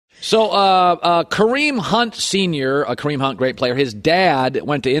So Kareem Hunt Sr., Kareem Hunt, great player, his dad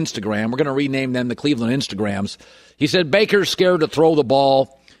went to Instagram. We're going to rename them the Cleveland Instagrams. He said Baker's scared to throw the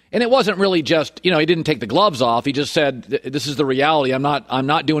ball. And it wasn't really just, he didn't take the gloves off. He just said, this is the reality. I'm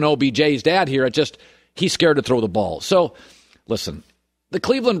not doing OBJ's dad here. He's scared to throw the ball. So, listen, the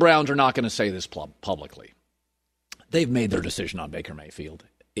Cleveland Browns are not going to say this publicly. They've made their decision on Baker Mayfield.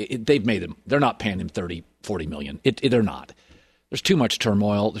 They've made him. They're not paying him $30, $40 million. They're not. There's too much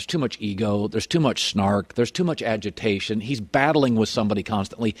turmoil. There's too much ego. There's too much snark. There's too much agitation. He's battling with somebody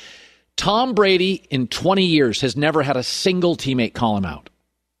constantly. Tom Brady, in 20 years, has never had a single teammate call him out.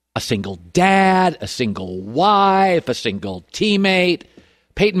 A single dad, a single wife, a single teammate.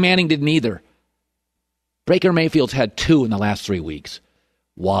 Peyton Manning didn't either. Baker Mayfield's had 2 in the last 3 weeks.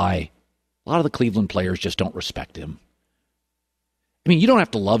 Why? A lot of the Cleveland players just don't respect him. I mean, you don't have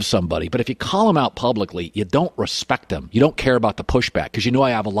to love somebody, but if you call them out publicly, you don't respect them. You don't care about the pushback because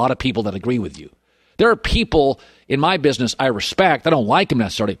I have a lot of people that agree with you. There are people in my business I respect. I don't like them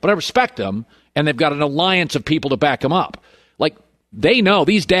necessarily, but I respect them, and they've got an alliance of people to back them up. Like, they know,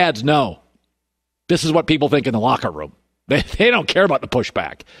 these dads know. This is what people think in the locker room. They don't care about the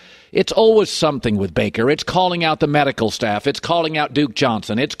pushback. It's always something with Baker. It's calling out the medical staff. It's calling out Duke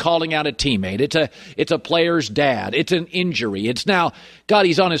Johnson. It's calling out a teammate. It's a player's dad. It's an injury. It's now, God,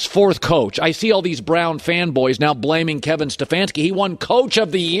 he's on his 4th coach. I see all these Brown fanboys now blaming Kevin Stefanski. He won Coach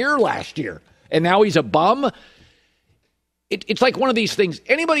of the Year last year, and now he's a bum. It's like one of these things.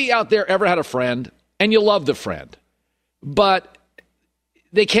 Anybody out there ever had a friend, and you love the friend, but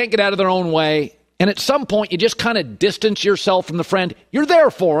they can't get out of their own way? And at some point, you just kind of distance yourself from the friend. You're there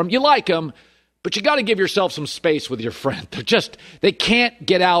for them. You like them. But you got to give yourself some space with your friend. They can't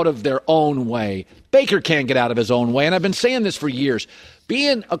get out of their own way. Baker can't get out of his own way. And I've been saying this for years.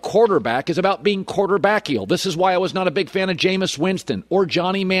 Being a quarterback is about being quarterbackial. This is why I was not a big fan of Jameis Winston or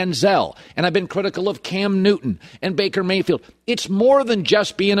Johnny Manziel. And I've been critical of Cam Newton and Baker Mayfield. It's more than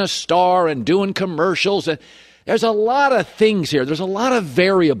just being a star and doing commercials. There's a lot of things here. There's a lot of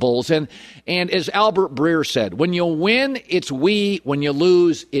variables. And as Albert Breer said, when you win, it's we. When you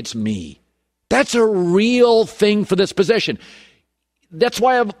lose, it's me. That's a real thing for this position. That's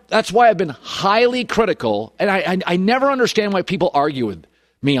why I've been highly critical. And I never understand why people argue with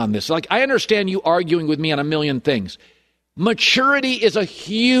me on this. Like, I understand you arguing with me on a million things. Maturity is a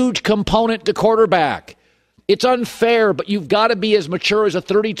huge component to quarterback. It's unfair, but you've got to be as mature as a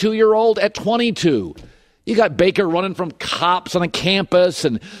 32-year-old at 22. You got Baker running from cops on a campus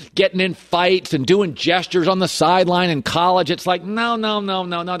and getting in fights and doing gestures on the sideline in college. It's like, no.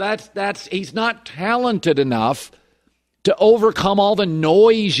 That's he's not talented enough to overcome all the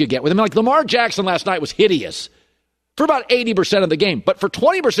noise you get with him. Like Lamar Jackson last night was hideous for about 80% of the game, but for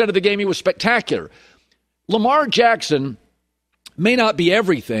 20% of the game, he was spectacular. Lamar Jackson may not be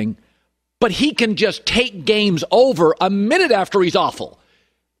everything, but he can just take games over a minute after he's awful.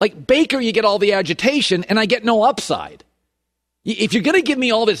 Like Baker, you get all the agitation, and I get no upside. If you're going to give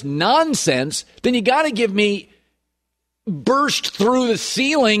me all this nonsense, then you got to give me burst through the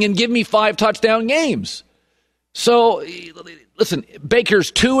ceiling and give me 5 touchdown games. So, listen,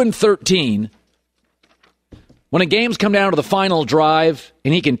 Baker's 2-13. When a game's come down to the final drive,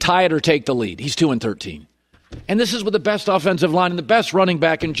 and he can tie it or take the lead, he's 2-13. And this is with the best offensive line and the best running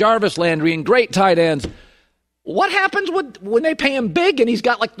back and Jarvis Landry and great tight ends. What happens when they pay him big and he's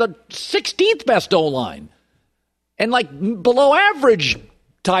got like the 16th best O-line and like below average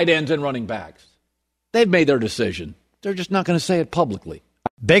tight ends and running backs? They've made their decision. They're just not going to say it publicly.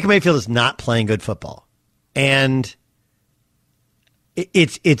 Baker Mayfield is not playing good football. And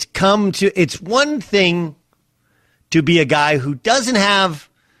it's one thing to be a guy who doesn't have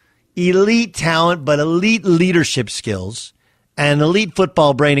elite talent but elite leadership skills and elite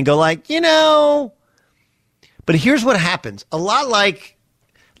football brain and go like, but here's what happens. A lot like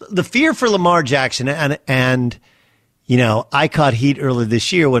the fear for Lamar Jackson, and I caught heat earlier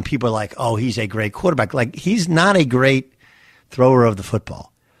this year when people are like, oh, he's a great quarterback. Like, he's not a great thrower of the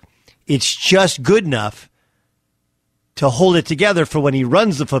football. It's just good enough to hold it together for when he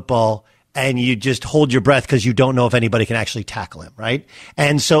runs the football and you just hold your breath because you don't know if anybody can actually tackle him, right?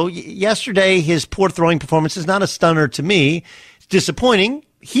 And so yesterday, his poor throwing performance is not a stunner to me. It's disappointing.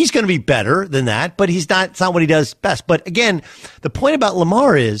 He's going to be better than that, but it's not what he does best. But again, the point about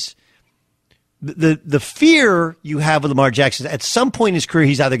Lamar is the fear you have with Lamar Jackson, at some point in his career,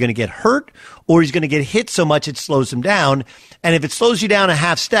 he's either going to get hurt or he's going to get hit so much it slows him down. And if it slows you down a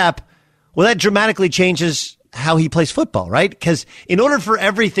half step, well, that dramatically changes how he plays football, right? Because in order for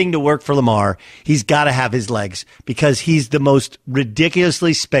everything to work for Lamar, he's got to have his legs because he's the most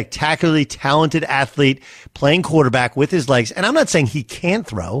ridiculously, spectacularly talented athlete playing quarterback with his legs. And I'm not saying he can't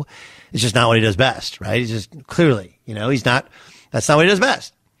throw. It's just not what he does best, right? He's just clearly, that's not what he does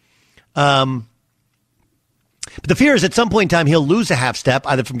best. But the fear is at some point in time, he'll lose a half step,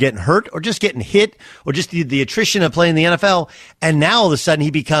 either from getting hurt or just getting hit or just the attrition of playing in the NFL. And now all of a sudden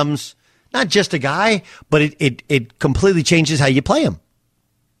he becomes not just a guy, but it completely changes how you play him.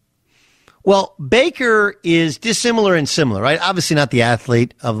 Well, Baker is dissimilar and similar, right? Obviously not the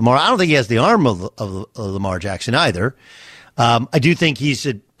athlete of Lamar. I don't think he has the arm of Lamar Jackson either. I do think he's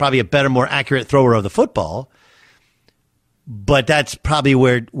probably a better, more accurate thrower of the football. But that's probably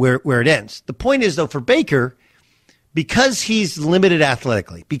where it ends. The point is, though, for Baker, because he's limited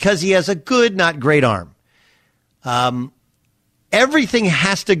athletically, because he has a good, not great arm, everything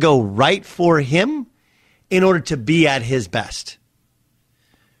has to go right for him in order to be at his best.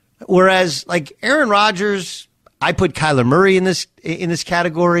 Whereas, like Aaron Rodgers, I put Kyler Murray in this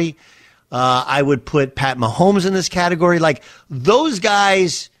category. I would put Pat Mahomes in this category. Like those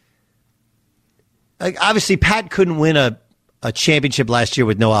guys, like obviously Pat couldn't win a championship last year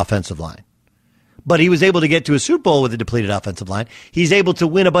with no offensive line. But he was able to get to a Super Bowl with a depleted offensive line. He's able to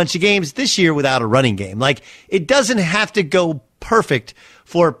win a bunch of games this year without a running game. Like, it doesn't have to go perfect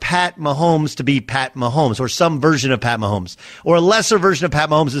for Pat Mahomes to be Pat Mahomes or some version of Pat Mahomes. Or a lesser version of Pat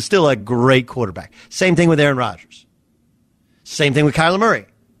Mahomes is still a great quarterback. Same thing with Aaron Rodgers. Same thing with Kyler Murray.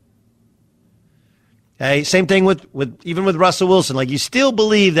 Okay, same thing with even with Russell Wilson. Like, you still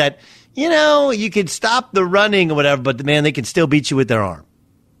believe that, you could stop the running or whatever, but man, they can still beat you with their arm.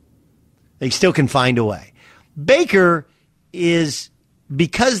 They still can find a way. Baker is,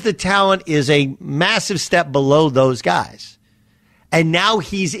 because the talent is a massive step below those guys, and now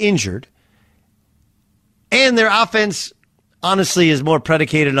he's injured, and their offense, honestly, is more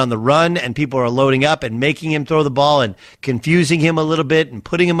predicated on the run, and people are loading up and making him throw the ball and confusing him a little bit and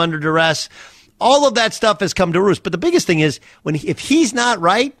putting him under duress. All of that stuff has come to roost. But the biggest thing is, if he's not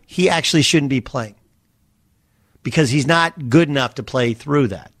right, he actually shouldn't be playing because he's not good enough to play through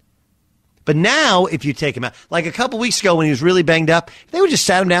that. But now, if you take him out, like a couple weeks ago when he was really banged up, they would just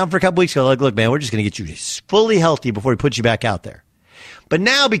sat him down for a couple weeks ago. Like, look, man, we're just going to get you fully healthy before we put you back out there. But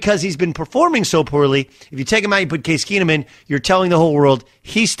now, because he's been performing so poorly, if you take him out, you put Case Keenum in, you're telling the whole world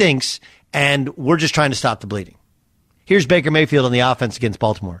he stinks, and we're just trying to stop the bleeding. Here's Baker Mayfield on the offense against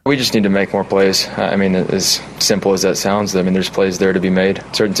Baltimore. We just need to make more plays. I mean, as simple as that sounds, there's plays there to be made.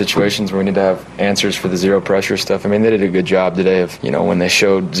 Certain situations where we need to have answers for the zero pressure stuff. I mean, they did a good job today of, when they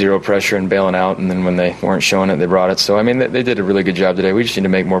showed zero pressure and bailing out, and then when they weren't showing it, they brought it. So, I mean, they did a really good job today. We just need to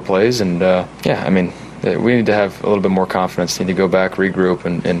make more plays, and, we need to have a little bit more confidence. Need to go back, regroup,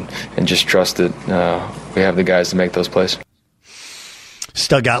 and just trust that we have the guys to make those plays.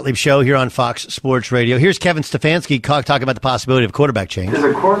 Doug Gottlieb Show here on Fox Sports Radio. Here's Kevin Stefanski talking about the possibility of quarterback change. Is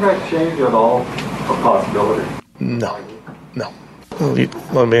a quarterback change at all a possibility? No.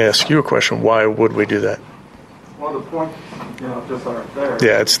 Let me ask you a question. Why would we do that? Well, the points, just aren't there.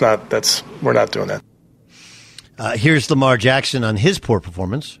 Yeah, we're not doing that. Here's Lamar Jackson on his poor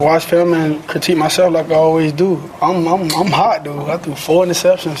performance. Watch film and critique myself like I always do. I'm hot, dude. I threw 4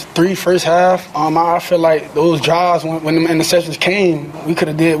 interceptions, 3 first half. I feel like those drives when the interceptions came, we could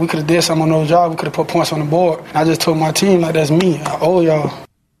have did something on those drives. We could have put points on the board. I just told my team like that's me. I owe y'all.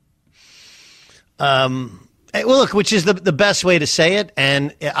 Well, look, which is the best way to say it.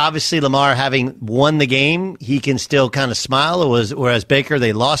 And obviously, Lamar having won the game, he can still kind of smile. Whereas Baker,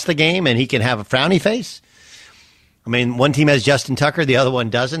 they lost the game, and he can have a frowny face. I mean, one team has Justin Tucker, the other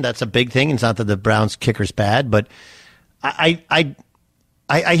one doesn't. That's a big thing. It's not that the Browns kicker's bad, but I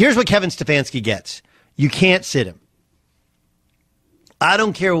here's what Kevin Stefanski gets. You can't sit him. I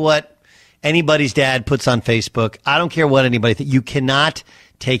don't care what anybody's dad puts on Facebook. I don't care what anybody thinks. You cannot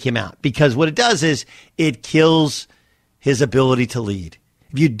take him out because what it does is it kills his ability to lead.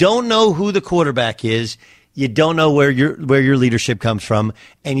 If you don't know who the quarterback is, you don't know where your leadership comes from,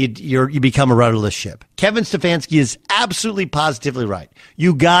 and you become a rudderless ship. Kevin Stefanski is absolutely positively right.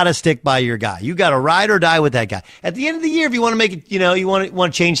 You got to stick by your guy. You got to ride or die with that guy. At the end of the year, if you want to make it, you want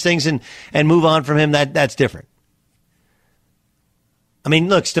to change things and move on from him, that's different. I mean,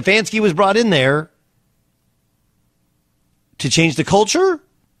 look, Stefanski was brought in there to change the culture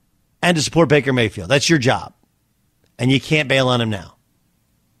and to support Baker Mayfield. That's your job, and you can't bail on him now.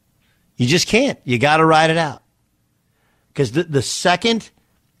 You just can't. You got to ride it out. Because the second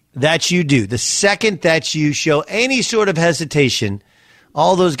that you do, the second that you show any sort of hesitation,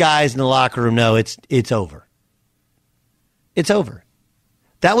 all those guys in the locker room know it's over. It's over.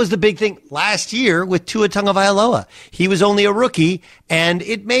 That was the big thing last year with Tua Tagovailoa. He was only a rookie, and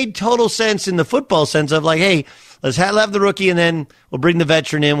it made total sense in the football sense of like, hey, let's have the rookie, and then we'll bring the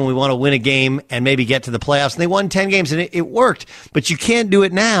veteran in when we want to win a game and maybe get to the playoffs. And they won 10 games, and it worked. But you can't do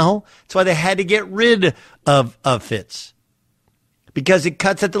it now. That's why they had to get rid of Fitz, because it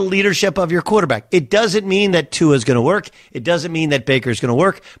cuts at the leadership of your quarterback. It doesn't mean that Tua is going to work. It doesn't mean that Baker is going to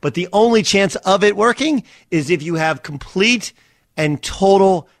work. But the only chance of it working is if you have complete and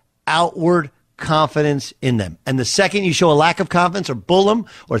total outward confidence in them. And the second you show a lack of confidence or bull them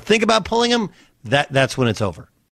or think about pulling them, that's when it's over.